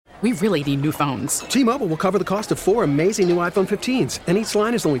We really need new phones. T-Mobile will cover the cost of 4 amazing new iPhone 15s, and each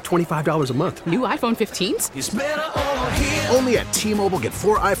line is only $25 a month. New iPhone 15s? It's better over here. Only at T-Mobile, get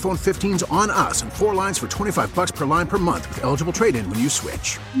 4 iPhone 15s on us and 4 lines for $25 per line per month with eligible trade-in when you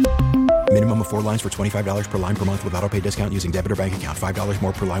switch. Minimum of 4 lines for $25 per line per month with autopay discount using debit or bank account. $5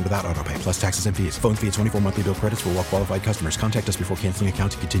 more per line without autopay, plus taxes and fees. Phone fee at 24 monthly bill credits for well-qualified customers. Contact us before canceling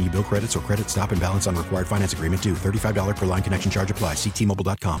account to continue bill credits or credit stop and balance on required finance agreement due. $35 per line connection charge applies. See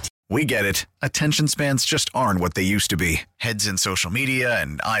T-Mobile.com. We get it. Attention spans just aren't what they used to be. Heads in social media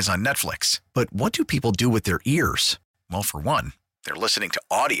and eyes on Netflix. But what do people do with their ears? Well, for one, they're listening to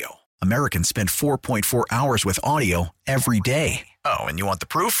audio. Americans spend 4.4 hours with audio every day. Oh, and you want the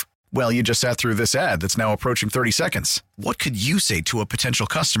proof? Well, you just sat through this ad that's now approaching 30 seconds. What could you say to a potential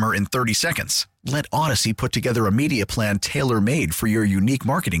customer in 30 seconds? Let Odyssey put together a media plan tailor-made for your unique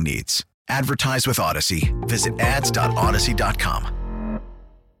marketing needs. Advertise with Odyssey. Visit ads.odyssey.com.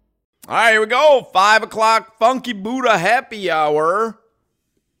 All right, here we go. 5 o'clock Funky Buddha Happy Hour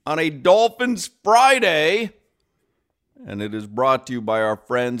on a Dolphins Friday. And it is brought to you by our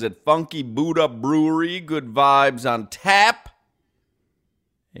friends at Funky Buddha Brewery. Good vibes on tap.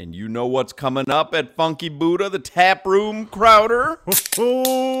 And you know what's coming up at Funky Buddha, the tap room, Crowder?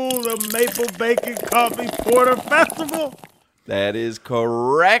 Oh, the Maple Bacon Coffee Porter Festival. That is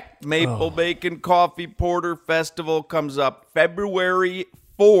correct. Maple Bacon Coffee Porter Festival comes up February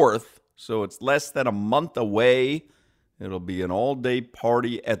 4th, so it's less than a month away. It'll be an all-day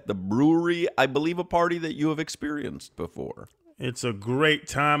party at the brewery. I believe a party that you have experienced before. It's a great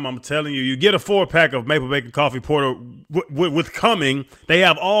time. I'm telling you, you get a 4-pack of Maple Bacon Coffee Porter with coming. They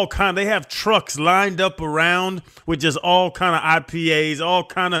have trucks lined up around with just all kind of IPAs, all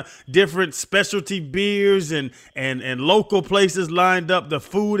kind of different specialty beers and local places lined up. The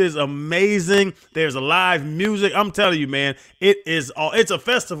food is amazing. There's live music. I'm telling you, man, it's a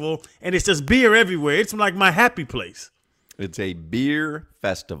festival and it's just beer everywhere. It's like my happy place. It's a beer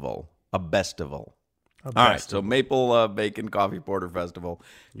festival, a bestival. All right, so Maple Bacon Coffee Porter Festival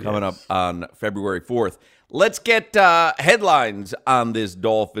coming up on February 4th. Let's get headlines on this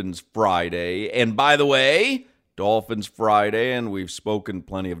Dolphins Friday. And by the way, Dolphins Friday, and we've spoken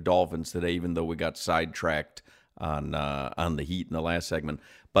plenty of Dolphins today, even though we got sidetracked on the Heat in the last segment.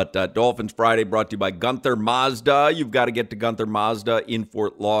 But Dolphins Friday brought to you by Gunther Mazda. You've got to get to Gunther Mazda in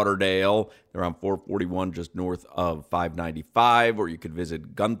Fort Lauderdale. They're on 441 just north of 595, or you could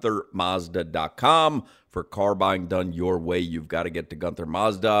visit GuntherMazda.com. For car buying done your way, you've got to get to Gunther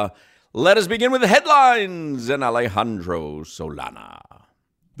Mazda. Let us begin with the headlines and Alejandro Solana.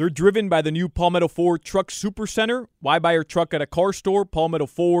 They're driven by the new Palmetto Ford Truck Supercenter. Why buy your truck at a car store? Palmetto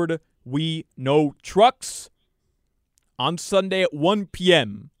Ford, we know trucks. On Sunday at 1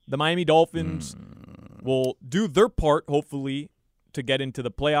 p.m., the Miami Dolphins will do their part, hopefully, to get into the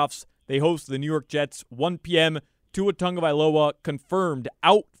playoffs. They host the New York Jets, 1 p.m. Tua Tagovailoa confirmed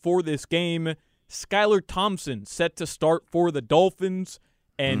out for this game. Skylar Thompson set to start for the Dolphins.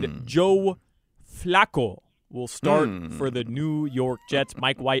 And Joe Flacco will start for the New York Jets.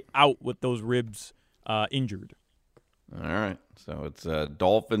 Mike White out with those ribs injured. All right, so it's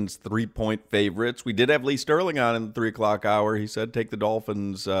Dolphins 3-point favorites. We did have Lee Sterling on in the 3 o'clock hour. He said take the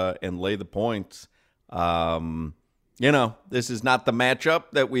Dolphins and lay the points. This is not the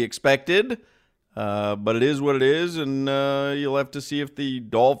matchup that we expected, but it is what it is, and you'll have to see if the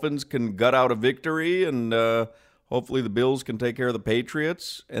Dolphins can gut out a victory, and hopefully the Bills can take care of the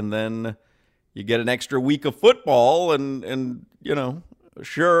Patriots, and then you get an extra week of football, and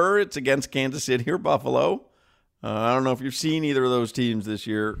sure, it's against Kansas City or Buffalo. I don't know if you've seen either of those teams this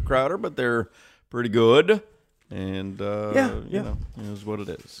year, Crowder, but they're pretty good. And, it is what it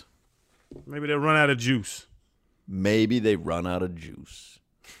is. Maybe they run out of juice. Maybe they run out of juice.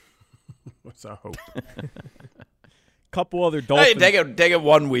 What's our hope? Couple other Dolphins. Hey, take it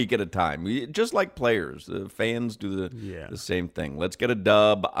 1 week at a time. Just like players. The fans do the same thing. Let's get a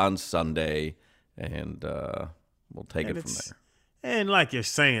dub on Sunday, and we'll take it from there. And like you're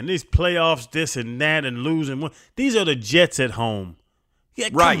saying, these playoffs, this and that, and losing. These are the Jets at home. Yeah,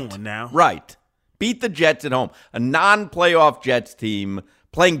 come on now. Right. Beat the Jets at home. A non-playoff Jets team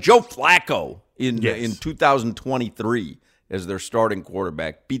playing Joe Flacco in 2023 as their starting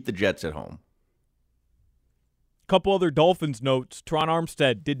quarterback. Beat the Jets at home. Couple other Dolphins notes. Teron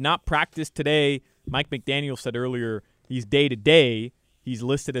Armstead did not practice today. Mike McDaniel said earlier he's day-to-day. He's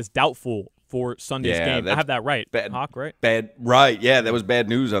listed as doubtful for Sunday's game. I have that right. Hawk, right? Right. Yeah, that was bad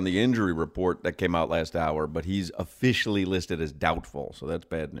news on the injury report that came out last hour, but he's officially listed as doubtful, so that's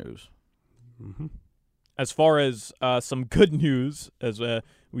bad news. As far as some good news, as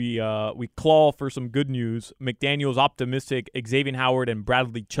we claw for some good news. McDaniel's optimistic Xavier Howard and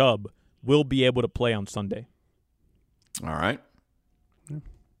Bradley Chubb will be able to play on Sunday. All right.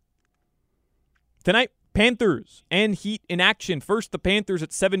 Tonight, Panthers and Heat in action. First, the Panthers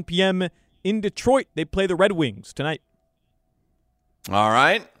at 7 p.m. in Detroit. They play the Red Wings tonight. All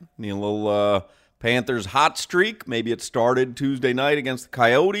right. Need a little Panthers hot streak. Maybe it started Tuesday night against the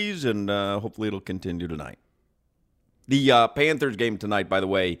Coyotes, and hopefully it'll continue tonight. The Panthers game tonight, by the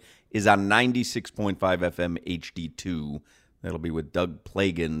way, is on 96.5 FM HD2. That'll be with Doug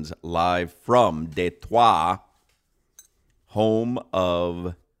Plagans live from Detroit, home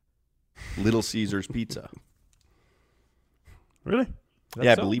of Little Caesars Pizza. Really?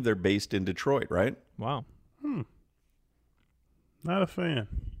 I believe they're based in Detroit, right? Wow. Not a fan.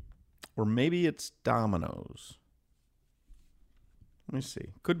 Or maybe it's Domino's. Let me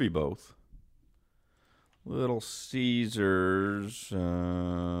see. Could be both. Little Caesars.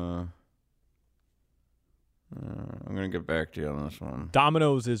 I'm going to get back to you on this one.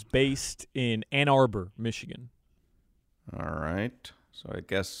 Domino's is based in Ann Arbor, Michigan. All right. So I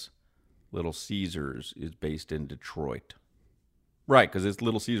guess Little Caesars is based in Detroit. Right, because it's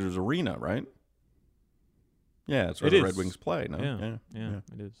Little Caesars Arena, right? Yeah, it's where the Red Wings play. No? Yeah,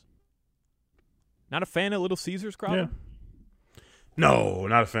 it is. Not a fan of Little Caesars, Crowder? Yeah. No,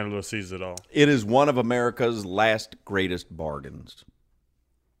 not a fan of Little Caesars at all. It is one of America's last greatest bargains.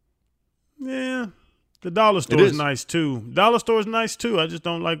 Yeah. The dollar store is nice, too. Dollar store is nice, too. I just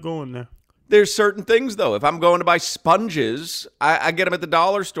don't like going there. There's certain things, though. If I'm going to buy sponges, I get them at the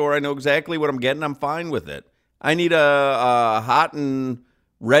dollar store. I know exactly what I'm getting. I'm fine with it. I need a hot and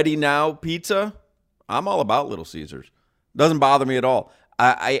ready now pizza. I'm all about Little Caesars. Doesn't bother me at all.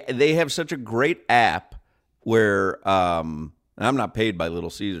 They have such a great app where I'm not paid by Little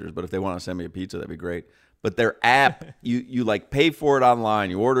Caesars, but if they want to send me a pizza, that'd be great. But their app, you like pay for it online.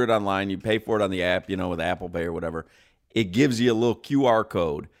 You order it online. You pay for it on the app, with Apple Pay or whatever. It gives you a little QR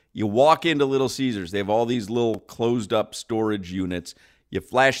code. You walk into Little Caesars. They have all these little closed-up storage units. You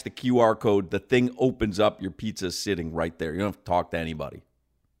flash the QR code. The thing opens up. Your pizza's sitting right there. You don't have to talk to anybody.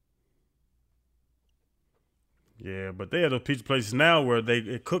 Yeah, but they have those pizza places now where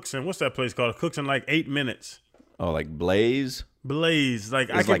it cooks in, what's that place called? It cooks in like 8 minutes. Oh, like Blaze? Blaze. Like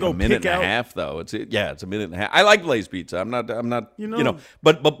it's I could like go a minute pick and out. a half, though. It's a minute and a half. I like Blaze Pizza. I'm not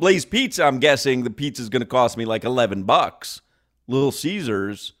but Blaze Pizza, I'm guessing the pizza's going to cost me like $11. Little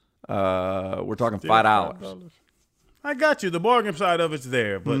Caesars, we're talking $5. I got you. The bargain side of it's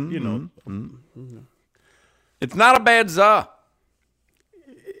there, but it's not a bad za.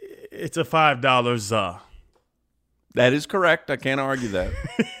 It's a $5 za. That is correct. I can't argue that.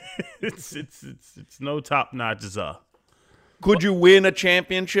 It's no top notch za. Could you win a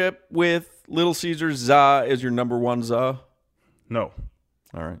championship with Little Caesars za as your number one za? No.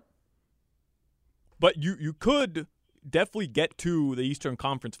 All right. But you could definitely get to the Eastern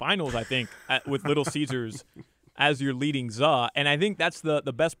Conference Finals, I think, with Little Caesars as your leading za. And I think that's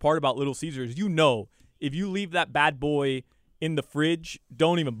the best part about Little Caesars. If you leave that bad boy in the fridge,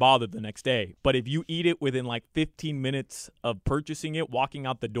 don't even bother the next day. But if you eat it within like 15 minutes of purchasing it, walking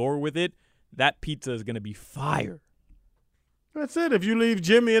out the door with it, that pizza is going to be fire. That's it. If you leave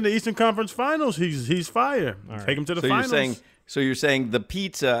Jimmy in the Eastern Conference Finals, he's fire. Right. Take him to the finals. You're saying the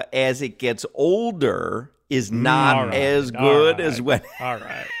pizza, as it gets older, is not as good as when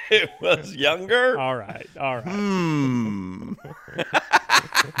it was younger? All right.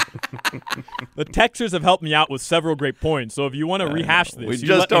 The texters have helped me out with several great points, so if you want to rehash this, we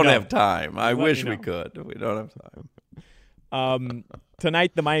just don't have time. I wish we could. We don't have time.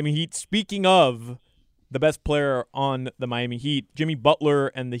 Tonight, the Miami Heat, speaking of the best player on the Miami Heat, Jimmy Butler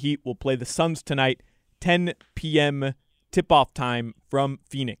and the Heat will play the Suns tonight, 10 p.m. tip-off time from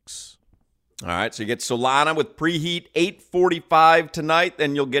Phoenix. All right, so you get Solana with preheat 8:45 tonight.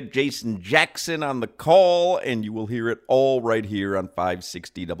 Then you'll get Jason Jackson on the call, and you will hear it all right here on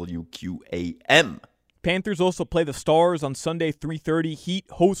 560 WQAM. Panthers also play the Stars on Sunday, 3:30. Heat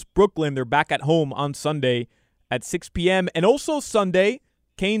host Brooklyn. They're back at home on Sunday at 6 p.m. And also Sunday,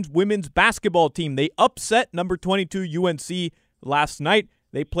 Canes women's basketball team. They upset number 22 UNC last night.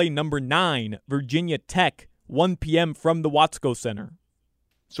 They play number 9 Virginia Tech, 1 p.m. from the Watsco Center.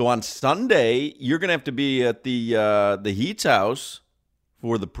 So on Sunday, you're going to have to be at the Heat's house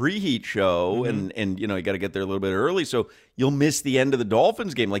for the preheat show, and you got to get there a little bit early, so you'll miss the end of the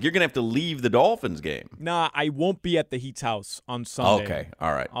Dolphins game. Like, you're going to have to leave the Dolphins game. Nah, I won't be at the Heat's house on Sunday. Okay,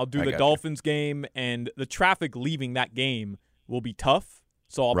 all right. I'll do the Dolphins game, and the traffic leaving that game will be tough,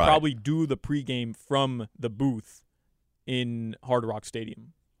 so I'll probably do the pregame from the booth in Hard Rock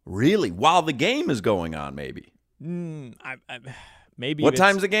Stadium. Really? While the game is going on, maybe? maybe. What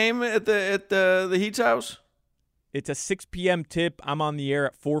time's the game at the Heat's house? It's a 6 p.m. tip. I'm on the air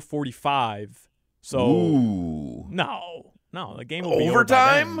at 4:45. So Ooh. No, the game will be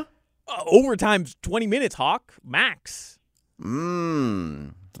overtime. Over overtime's 20 minutes, Hawk, max. I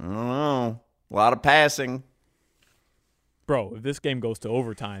don't know. A lot of passing. Bro, if this game goes to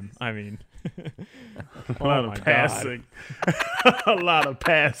overtime, I mean, a lot of passing. A lot of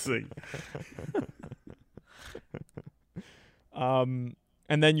passing. And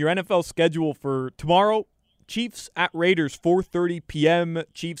then your NFL schedule for tomorrow: Chiefs at Raiders, 4:30 p.m.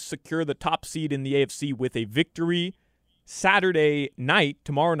 Chiefs secure the top seed in the AFC with a victory. Saturday night,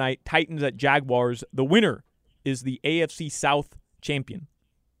 tomorrow night, Titans at Jaguars. The winner is the AFC South champion.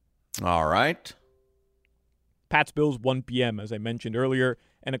 All right. Pats Bills, 1 p.m., as I mentioned earlier.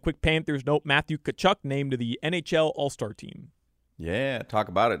 And a quick Panthers note, Matthew Tkachuk named to the NHL All-Star team. Yeah, talk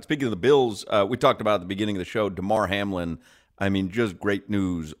about it. Speaking of the Bills, we talked about at the beginning of the show, Damar Hamlin. I mean, just great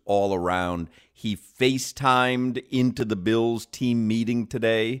news all around. He FaceTimed into the Bills team meeting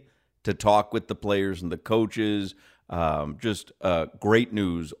today to talk with the players and the coaches. Just great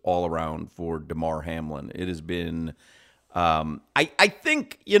news all around for Damar Hamlin. It has been, I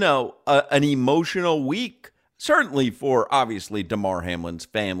think, an emotional week, certainly for obviously Damar Hamlin's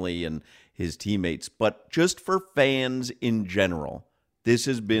family and his teammates, but just for fans in general. This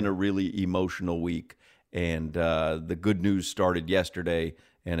has been a really emotional week, and the good news started yesterday,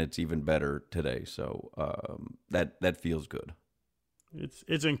 and it's even better today. So that feels good.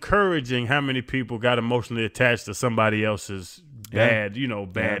 It's encouraging how many people got emotionally attached to somebody else's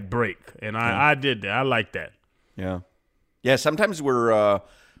bad break, and I did that. I like that. Yeah. Sometimes we're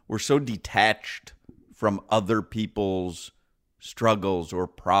so detached from other people's struggles or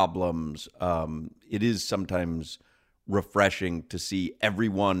problems. It is sometimes refreshing to see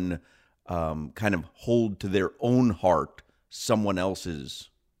everyone kind of hold to their own heart someone else's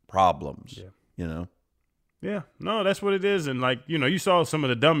problems. Yeah, no, that's what it is. And you saw some of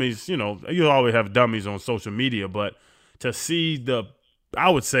the dummies, you always have dummies on social media, but to see I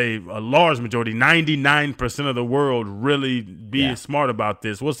would say a large majority, 99% of the world really being smart about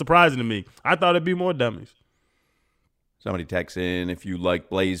this was surprising to me. I thought it'd be more dummies. Somebody texts in, if you like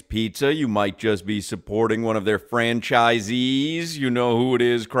Blaze Pizza, you might just be supporting one of their franchisees. You know who it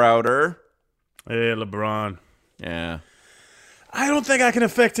is, Crowder. Yeah, LeBron. Yeah. I don't think I can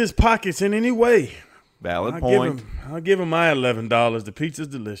affect his pockets in any way. Valid point. I'll give him my $11. The pizza's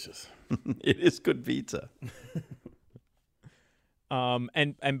delicious. It is good pizza.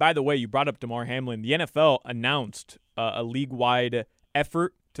 And by the way, you brought up Damar Hamlin. The NFL announced a league-wide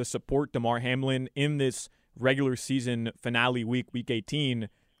effort to support Damar Hamlin in this regular season finale week 18.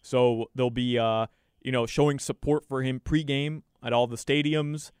 So they'll be, showing support for him pregame at all the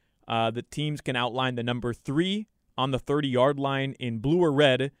stadiums. The teams can outline the number 3 on the 30-yard line in blue or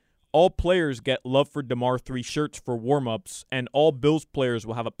red. All players get Love for Damar 3 shirts for warm-ups, and all Bills players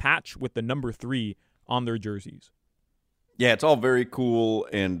will have a patch with the number 3 on their jerseys. Yeah, it's all very cool,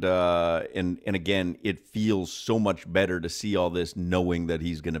 and again, it feels so much better to see all this knowing that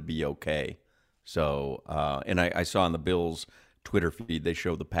he's going to be okay. So, and I saw on the Bills Twitter feed, they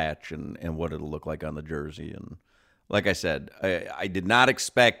show the patch and what it'll look like on the jersey. And like I said, I did not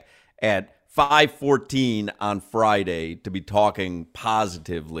expect at 5:14 on Friday to be talking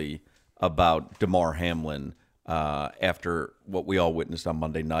positively about Damar Hamlin after what we all witnessed on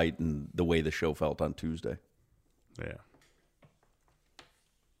Monday night and the way the show felt on Tuesday. Yeah.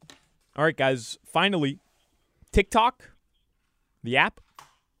 All right, guys. Finally, TikTok, the app,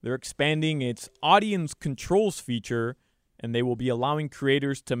 they're expanding its audience controls feature, and they will be allowing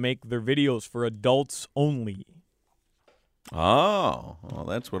creators to make their videos for adults only. Oh, well,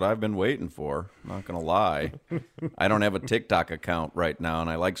 that's what I've been waiting for. Not going to lie. I don't have a TikTok account right now, and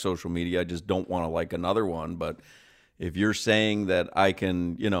I like social media. I just don't want to like another one. But if you're saying that I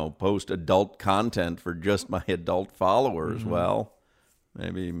can, post adult content for just my adult followers, well,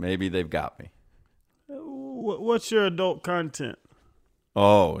 maybe they've got me. What's your adult content?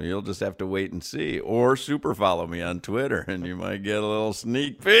 Oh, you'll just have to wait and see. Or super follow me on Twitter, and you might get a little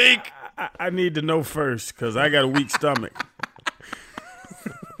sneak peek. I need to know first because I got a weak stomach.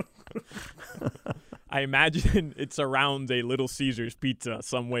 I imagine it surrounds a Little Caesars pizza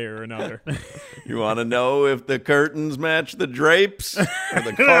some way or another. You want to know if the curtains match the drapes or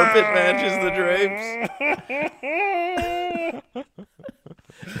the carpet matches the drapes?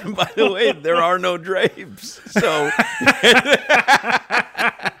 By the way, there are no drapes. So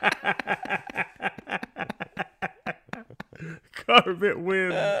carpet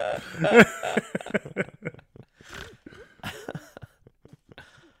wins.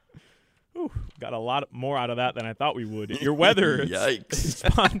 Got a lot more out of that than I thought we would. Your weather Yikes. is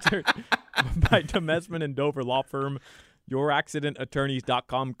sponsored by Demesman and Dover Law Firm.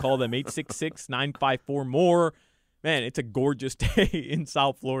 YourAccidentAttorneys.com. Call them 866-954-MORE. Man, it's a gorgeous day in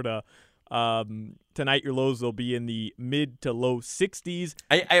South Florida. Tonight, your lows will be in the mid to low 60s.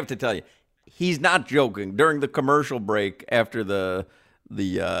 I have to tell you, he's not joking. During the commercial break after the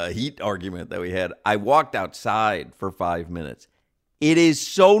heat argument that we had, I walked outside for 5 minutes. It is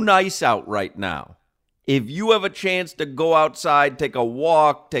so nice out right now. If you have a chance to go outside, take a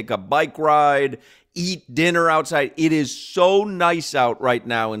walk, take a bike ride, eat dinner outside, it is so nice out right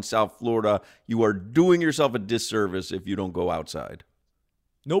now in South Florida. You are doing yourself a disservice if you don't go outside.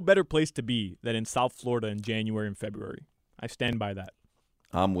 No better place to be than in South Florida in January and February. I stand by that.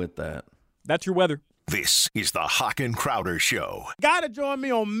 I'm with that. That's your weather. This is the Hawk and Crowder Show. Gotta join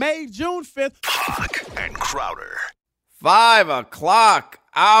me on June 5th. Hawk and Crowder. 5 o'clock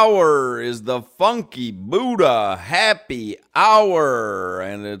hour is the Funky Buddha Happy Hour,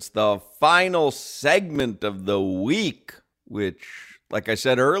 and it's the final segment of the week, which, like I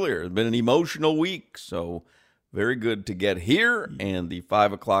said earlier, has been an emotional week, so very good to get here. And the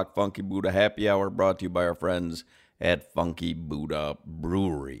 5 o'clock Funky Buddha Happy Hour brought to you by our friends at Funky Buddha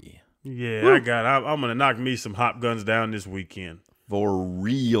Brewery. Yeah, I'm going to knock me some hop guns down this weekend. For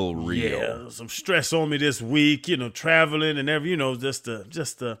real. Yeah, some stress on me this week, traveling and just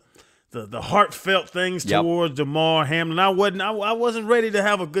the heartfelt things towards Damar Hamlin. I wasn't ready to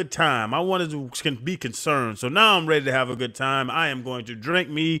have a good time. I wanted to be concerned. So now I'm ready to have a good time. I am going to drink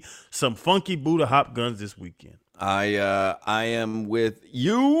me some Funky Buddha hop guns this weekend. I am with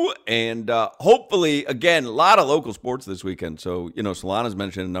you, and hopefully, again, a lot of local sports this weekend. So, Solana's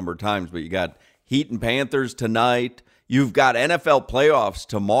mentioned a number of times, but you got Heat and Panthers tonight. You've got NFL playoffs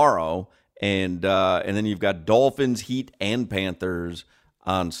tomorrow, and then you've got Dolphins, Heat, and Panthers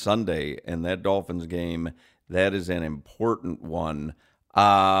on Sunday. And that Dolphins game, that is an important one.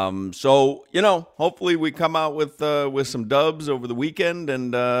 So, hopefully we come out with some dubs over the weekend,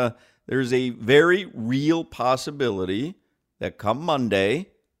 and there's a very real possibility that come Monday,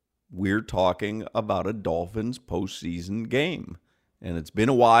 we're talking about a Dolphins postseason game. And it's been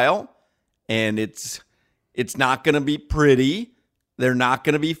a while, and it's not going to be pretty. They're not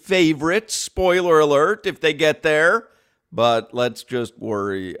going to be favorites, spoiler alert, if they get there. But let's just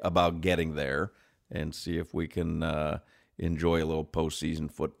worry about getting there and see if we can enjoy a little postseason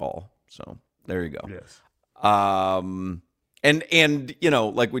football. So there you go. Yes. And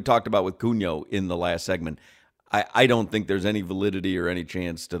like we talked about with Cunha in the last segment, I don't think there's any validity or any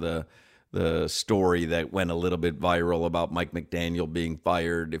chance to the story that went a little bit viral about Mike McDaniel being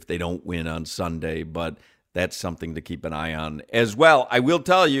fired if they don't win on Sunday, but that's something to keep an eye on as well. I will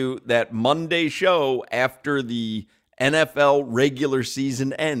tell you that Monday show after the NFL regular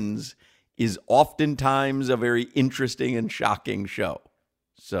season ends is oftentimes a very interesting and shocking show.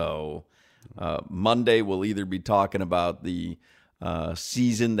 So Monday we'll either be talking about the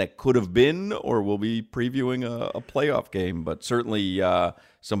season that could have been, or we'll be previewing a playoff game. But certainly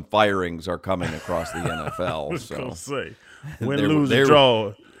some firings are coming across the NFL. I was so going to say, win, lose, or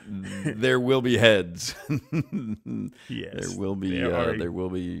draw. There will be heads. Yes, there will be.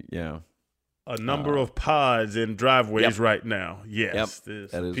 A number of pods in driveways right now. Yes,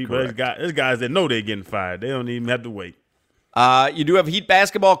 that is people. correct. There's guys that know they're getting fired. They don't even have to wait. You do have Heat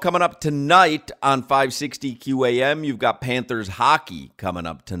basketball coming up tonight on 560 QAM. You've got Panthers hockey coming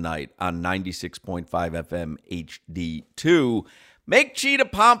up tonight on 96.5 FM HD2. Make Cheetah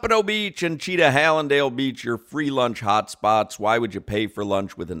Pompano Beach and Cheetah Hallandale Beach your free lunch hotspots. Why would you pay for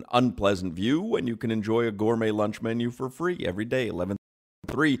lunch with an unpleasant view when you can enjoy a gourmet lunch menu for free every day?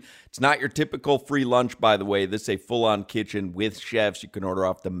 11:3. It's not your typical free lunch, by the way. This is a full-on kitchen with chefs. You can order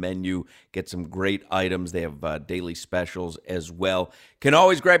off the menu, get some great items. They have daily specials as well. Can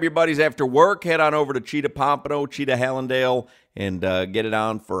always grab your buddies after work. Head on over to Cheetah Pompano, Cheetah Hallandale, and get it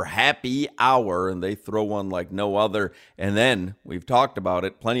on for happy hour, and they throw one like no other. And then, we've talked about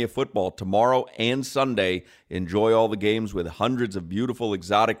it, plenty of football tomorrow and Sunday. Enjoy all the games with hundreds of beautiful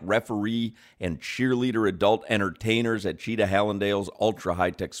exotic referee and cheerleader adult entertainers at Cheetah Hallandale's Ultra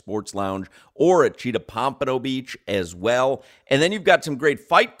High-Tech Sports Lounge or at Cheetah Pompano Beach as well. And then you've got some great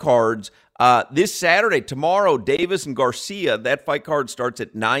fight cards. This Saturday, tomorrow, Davis and Garcia. That fight card starts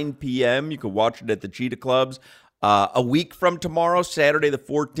at 9 p.m. You can watch it at the Cheetah Clubs. A week from tomorrow, Saturday the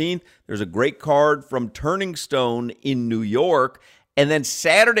 14th, there's a great card from Turning Stone in New York. And then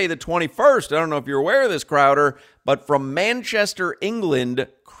Saturday the 21st, I don't know if you're aware of this, Crowder, but from Manchester, England,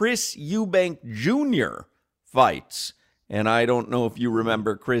 Chris Eubank Jr. fights. And I don't know if you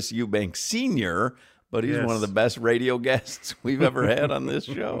remember Chris Eubank Sr., but he's one of the best radio guests we've ever had on this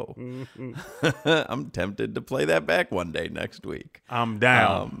show. I'm tempted to play that back one day next week. I'm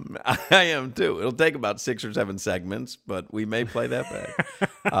down. I am too. It'll take about 6 or 7 segments, but we may play that back.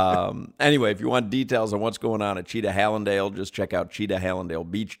 Anyway, if you want details on what's going on at Cheetah Hallandale, just check out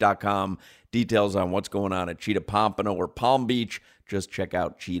CheetahHallandaleBeach.com. Details on what's going on at Cheetah Pompano or Palm Beach, just check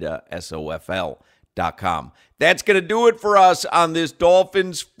out CheetahSOFL.com. That's going to do it for us on this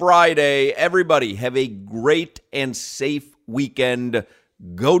Dolphins Friday. Everybody, have a great and safe weekend.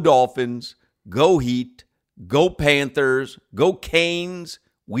 Go Dolphins, go Heat, go Panthers, go Canes.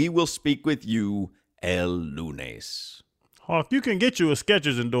 We will speak with you el lunes. Hawk, you can get you a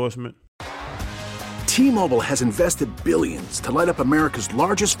Skechers endorsement. T-Mobile has invested billions to light up America's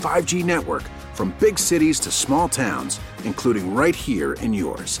largest 5G network, from big cities to small towns, including right here in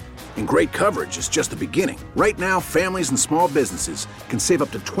yours. And great coverage is just the beginning. Right now, families and small businesses can save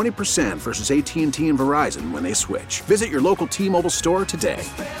up to 20% versus AT&T and Verizon when they switch. Visit your local T-Mobile store today.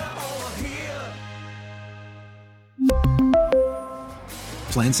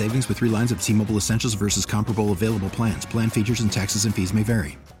 Plan savings with 3 lines of T-Mobile Essentials versus comparable available plans. Plan features and taxes and fees may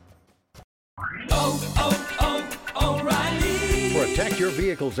vary. Protect your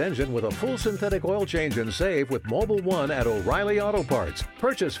vehicle's engine with a full synthetic oil change and save with Mobil 1 at O'Reilly Auto Parts.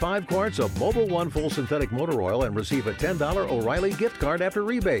 Purchase 5 quarts of Mobil 1 full synthetic motor oil and receive a $10 O'Reilly gift card after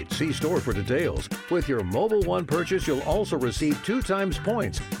rebate. See store for details. With your Mobil 1 purchase, you'll also receive 2 times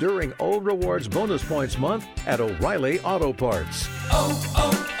points during O Rewards Bonus Points Month at O'Reilly Auto Parts.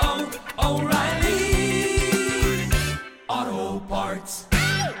 O'Reilly Auto Parts.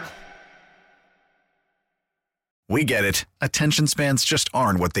 We get it. Attention spans just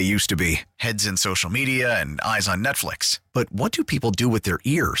aren't what they used to be. Heads in social media and eyes on Netflix. But what do people do with their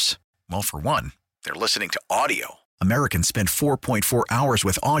ears? Well, for one, they're listening to audio. Americans spend 4.4 hours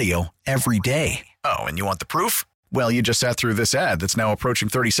with audio every day. Oh, and you want the proof? Well, you just sat through this ad that's now approaching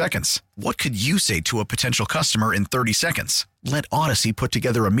 30 seconds. What could you say to a potential customer in 30 seconds? Let Odyssey put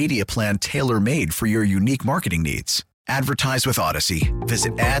together a media plan tailor-made for your unique marketing needs. Advertise with Odyssey.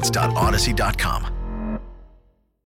 Visit ads.odyssey.com.